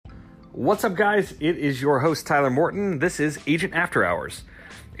What's up, guys? It is your host, Tyler Morton. This is Agent After Hours,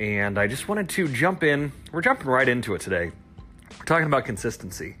 and I just wanted to jump in. We're jumping right into it today. We're talking about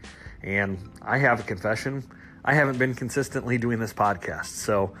consistency, and I have a confession. I haven't been consistently doing this podcast,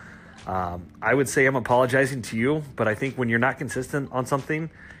 so I would say I'm apologizing to you, but I think when you're not consistent on something,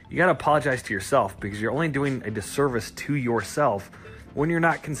 you got to apologize to yourself because you're only doing a disservice to yourself when you're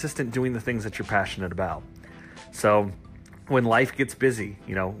not consistent doing the things that you're passionate about. So when life gets busy,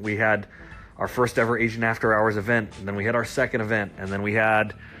 we had our first ever Agent After Hours event, and then we had our second event, and then we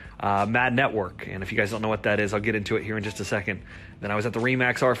had Mad Network. And if you guys don't know what that is, I'll get into it here in just a second. Then I was at the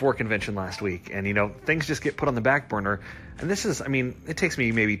RE/MAX R4 convention last week, and things just get put on the back burner. And this is, it takes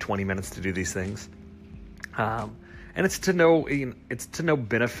me maybe 20 minutes to do these things. And it's to no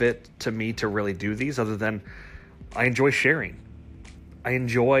benefit to me to really do these other than I enjoy sharing. I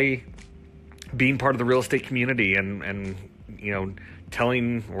enjoy being part of the real estate community and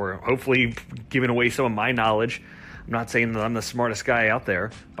telling or hopefully giving away some of my knowledge. I'm not saying that I'm the smartest guy out there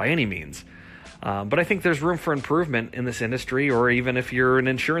by any means, but I think there's room for improvement in this industry, or even if you're an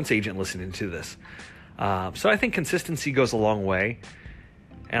insurance agent listening to this. So I think consistency goes a long way,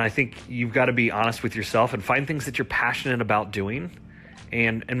 and I think you've got to be honest with yourself and find things that you're passionate about doing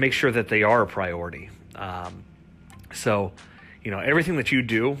and make sure that they are a priority. So everything that you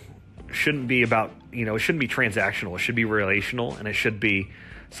do shouldn't be about, it shouldn't be transactional. It should be relational, and it should be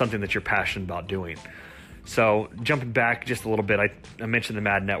something that you're passionate about doing. So jumping back just a little bit, I mentioned the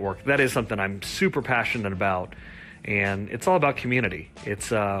Mad Network. That is something I'm super passionate about, and it's all about community. It's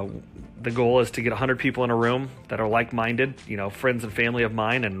the goal is to get 100 people in a room that are like-minded, friends and family of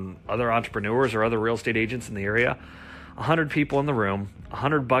mine and other entrepreneurs or other real estate agents in the area. 100 people in the room,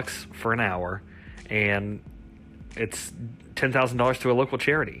 $100 for an hour, and it's $10,000 to a local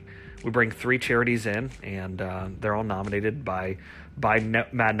charity. We bring 3 charities in, and they're all nominated by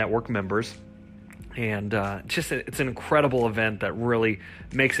Mad Network members. And it's an incredible event that really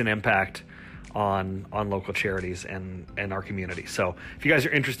makes an impact on local charities and our community. So if you guys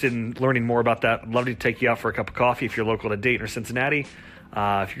are interested in learning more about that, I'd love to take you out for a cup of coffee if you're local to Dayton or Cincinnati.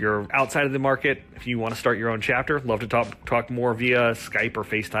 If you're outside of the market, if you want to start your own chapter, love to talk more via Skype or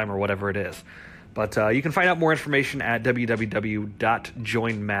FaceTime or whatever it is. But you can find out more information at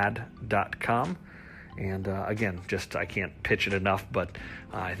www.joinmad.com. And again, I can't pitch it enough, but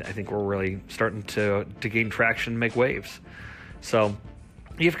I think we're really starting to gain traction and make waves. So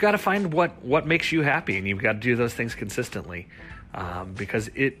you've got to find what makes you happy, and you've got to do those things consistently, because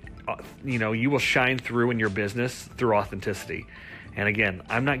you will shine through in your business through authenticity. And again,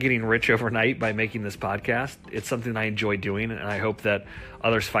 I'm not getting rich overnight by making this podcast. It's something I enjoy doing, and I hope that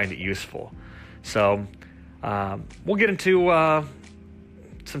others find it useful. So we'll get into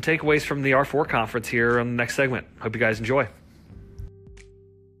some takeaways from the R4 conference here on the next segment. Hope you guys enjoy.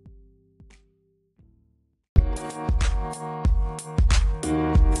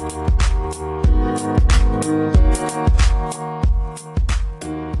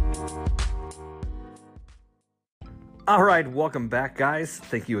 All right, welcome back, guys.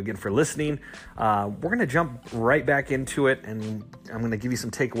 Thank you again for listening. We're going to jump right back into it, and I'm going to give you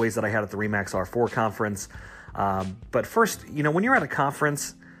some takeaways that I had at the RE/MAX R4 conference. But first, when you're at a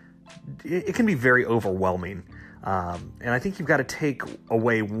conference, it can be very overwhelming. And I think you've got to take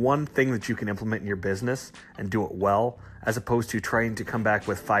away one thing that you can implement in your business and do it well, as opposed to trying to come back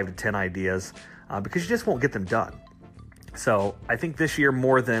with 5 to 10 ideas, because you just won't get them done. So I think this year,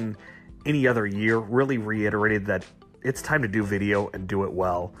 more than any other year, really reiterated that it's time to do video and do it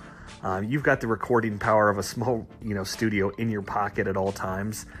well. You've got the recording power of a small, studio in your pocket at all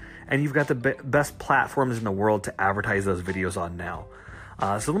times, and you've got the best platforms in the world to advertise those videos on now.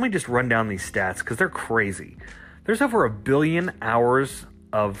 So let me just run down these stats because they're crazy. There's over 1 billion hours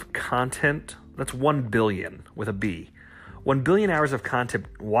of content. That's 1 billion with a B. 1 billion hours of content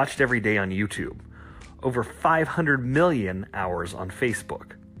watched every day on YouTube. Over 500 million hours on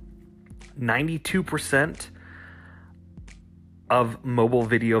Facebook. 92% of mobile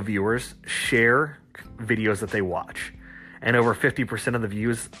video viewers share videos that they watch. And over 50% of the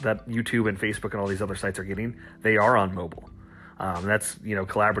views that YouTube and Facebook and all these other sites are getting, they are on mobile. That's,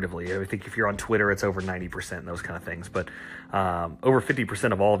 collaboratively. I think if you're on Twitter, it's over 90% and those kind of things. But over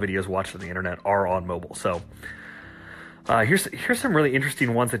 50% of all videos watched on the internet are on mobile. So here's some really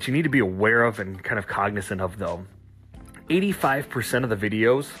interesting ones that you need to be aware of and kind of cognizant of, though. 85% of the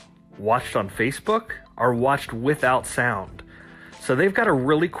videos watched on Facebook are watched without sound. So they've got a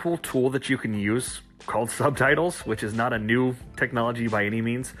really cool tool that you can use called subtitles, which is not a new technology by any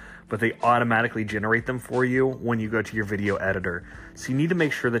means, but they automatically generate them for you when you go to your video editor. So you need to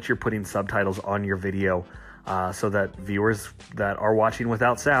make sure that you're putting subtitles on your video so that viewers that are watching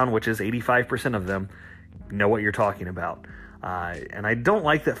without sound, which is 85% of them, know what you're talking about. And I don't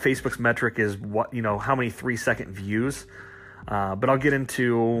like that Facebook's metric is how many 3-second views. But I'll get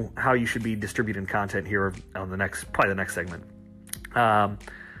into how you should be distributing content here on the next segment.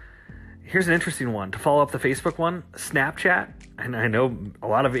 Here's an interesting one to follow up the Facebook one: Snapchat. And I know a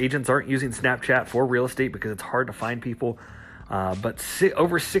lot of agents aren't using Snapchat for real estate because it's hard to find people. But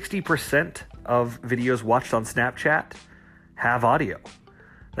over 60% of videos watched on Snapchat have audio.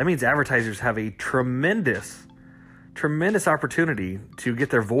 That means advertisers have a tremendous opportunity to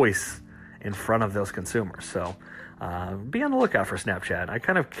get their voice in front of those consumers. So be on the lookout for Snapchat. I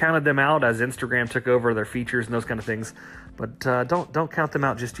kind of counted them out as Instagram took over their features and those kind of things, but don't count them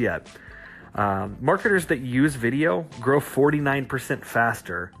out just yet. Marketers that use video grow 49%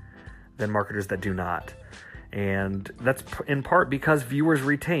 faster than marketers that do not. And that's in part because viewers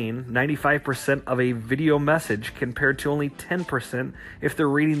retain 95% of a video message compared to only 10% if they're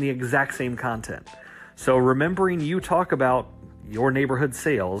reading the exact same content. So remembering you talk about your neighborhood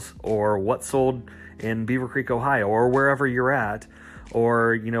sales or what sold in Beaver Creek, Ohio, or wherever you're at,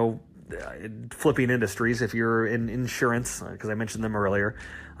 or, flipping industries, if you're in insurance, because I mentioned them earlier,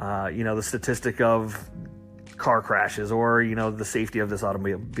 the statistic of car crashes or, the safety of this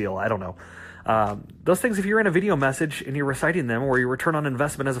automobile, I don't know. Those things, if you're in a video message and you're reciting them, or your return on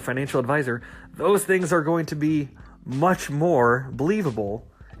investment as a financial advisor, those things are going to be much more believable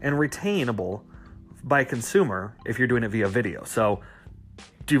and retainable by a consumer if you're doing it via video. So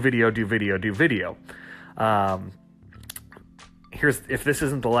do video. If this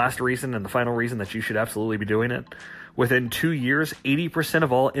isn't the last reason and the final reason that you should absolutely be doing it, within 2 years, 80%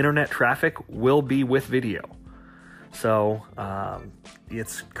 of all internet traffic will be with video. So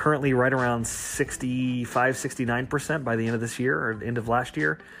it's currently right around 69% by the end of this year or end of last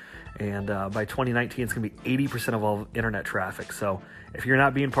year. And by 2019, it's going to be 80% of all internet traffic. So if you're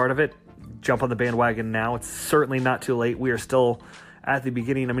not being part of it, jump on the bandwagon now. It's certainly not too late. We are still at the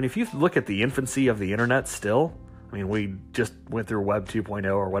beginning. I mean, if you look at the infancy of the internet still, we just went through Web 2.0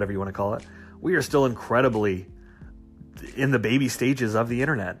 or whatever you want to call it. We are still incredibly in the baby stages of the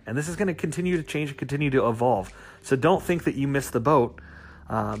internet. And this is going to continue to change and continue to evolve. So don't think that you missed the boat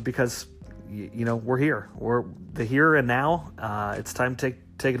because, we're here. We're the here and now. It's time to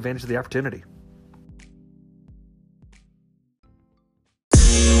take advantage of the opportunity.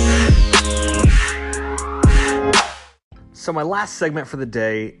 So my last segment for the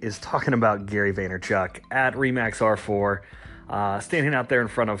day is talking about Gary Vaynerchuk at RE/MAX R4, standing out there in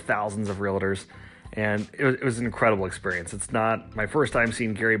front of thousands of realtors. And it was an incredible experience. It's not my first time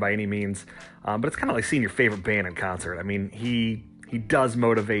seeing Gary by any means, but it's kind of like seeing your favorite band in concert. I mean, he does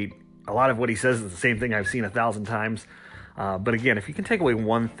motivate. A lot of what he says is the same thing I've seen 1,000 times. But again, if you can take away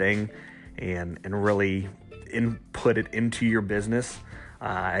one thing and really input it into your business,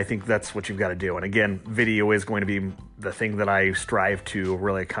 I think that's what you've got to do. And again, video is going to be the thing that I strive to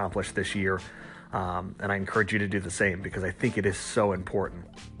really accomplish this year. And I encourage you to do the same because I think it is so important.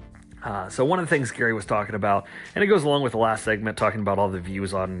 So one of the things Gary was talking about, and it goes along with the last segment, talking about all the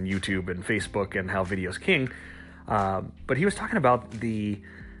views on YouTube and Facebook and how video's king. But he was talking about the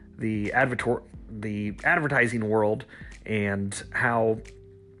advertising world and how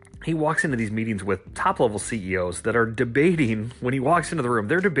he walks into these meetings with top-level CEOs that are debating, when he walks into the room,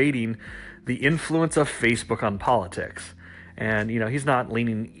 they're debating the influence of Facebook on politics. And, he's not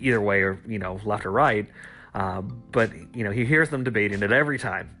leaning either way or, left or right, but, he hears them debating it every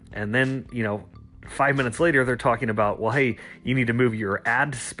time. And then, 5 minutes later, they're talking about, well, hey, you need to move your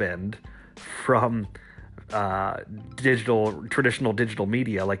ad spend from traditional digital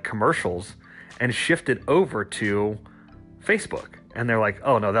media like commercials and shift it over to Facebook. And they're like,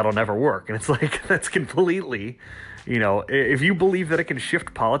 oh, no, that'll never work. And it's like, that's completely, if you believe that it can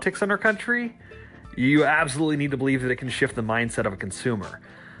shift politics in our country, you absolutely need to believe that it can shift the mindset of a consumer.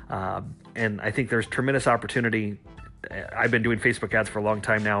 And I think there's tremendous opportunity. I've been doing Facebook ads for a long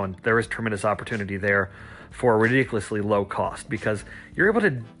time now, and there is tremendous opportunity there for a ridiculously low cost because you're able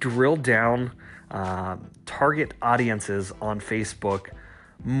to drill down target audiences on Facebook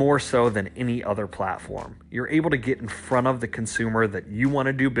more so than any other platform. You're able to get in front of the consumer that you want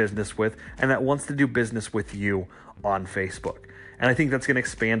to do business with and that wants to do business with you on Facebook. And I think that's going to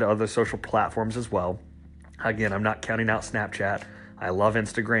expand to other social platforms as well. Again, I'm not counting out Snapchat. I love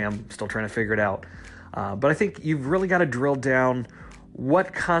Instagram, still trying to figure it out. But I think you've really got to drill down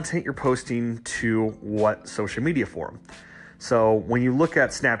what content you're posting to what social media form. So when you look at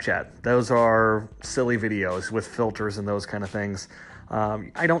Snapchat, those are silly videos with filters and those kind of things.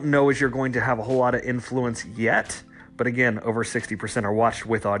 I don't know as you're going to have a whole lot of influence yet, but again, over 60% are watched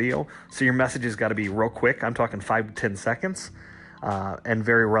with audio. So your message has got to be real quick. I'm talking 5 to 10 seconds and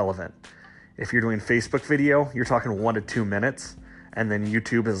very relevant. If you're doing Facebook video, you're talking 1 to 2 minutes, and then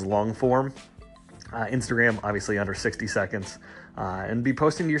YouTube is long form. Instagram, obviously under 60 seconds, and be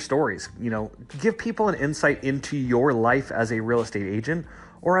posting to your stories. Give people an insight into your life as a real estate agent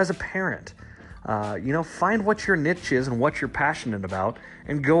or as a parent. Find what your niche is and what you're passionate about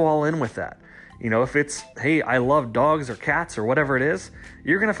and go all in with that. If it's, hey, I love dogs or cats or whatever it is,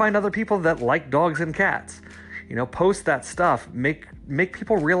 you're going to find other people that like dogs and cats. Post that stuff. Make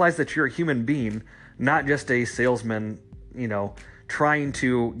people realize that you're a human being, not just a salesman, trying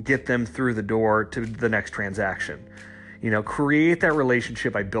to get them through the door to the next transaction. Create that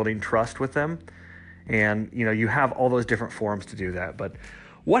relationship by building trust with them. And, you have all those different forums to do that. But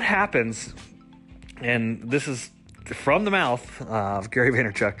what happens, and this is from the mouth of Gary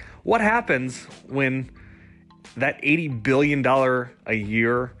Vaynerchuk, what happens when that $80 billion a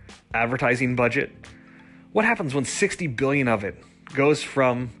year advertising budget, what happens when 60 billion of it goes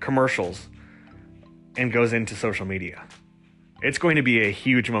from commercials and goes into social media? It's going to be a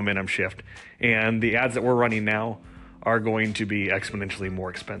huge momentum shift, and the ads that we're running now are going to be exponentially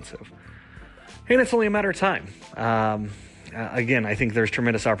more expensive. And it's only a matter of time. Again, I think there's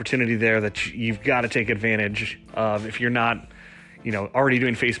tremendous opportunity there that you've got to take advantage of. If you're not, already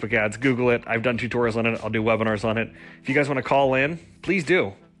doing Facebook ads, Google it. I've done tutorials on it. I'll do webinars on it. If you guys want to call in, please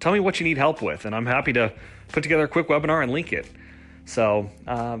do. Tell me what you need help with, and I'm happy to put together a quick webinar and link it. So,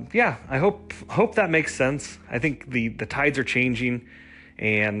 I hope that makes sense. I think the tides are changing.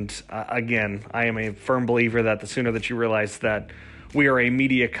 And again, I am a firm believer that the sooner that you realize that we are a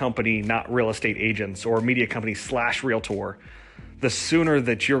media company, not real estate agents, or media company / realtor, the sooner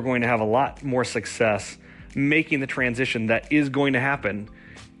that you're going to have a lot more success making the transition that is going to happen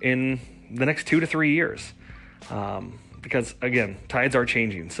in the next 2 to 3 years. Because again, tides are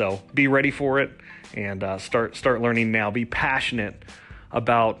changing. So be ready for it and start learning now. Be passionate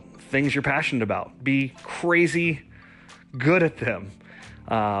about things you're passionate about. Be crazy good at them.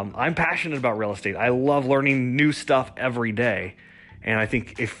 I'm passionate about real estate. I love learning new stuff every day. And I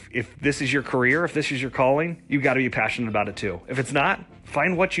think if this is your career, if this is your calling, you've got to be passionate about it too. If it's not,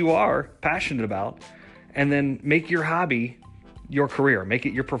 find what you are passionate about and then make your hobby your career. Make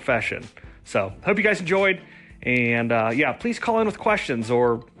it your profession. So hope you guys enjoyed. And please call in with questions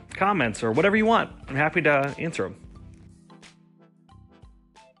or comments or whatever you want. I'm happy to answer them.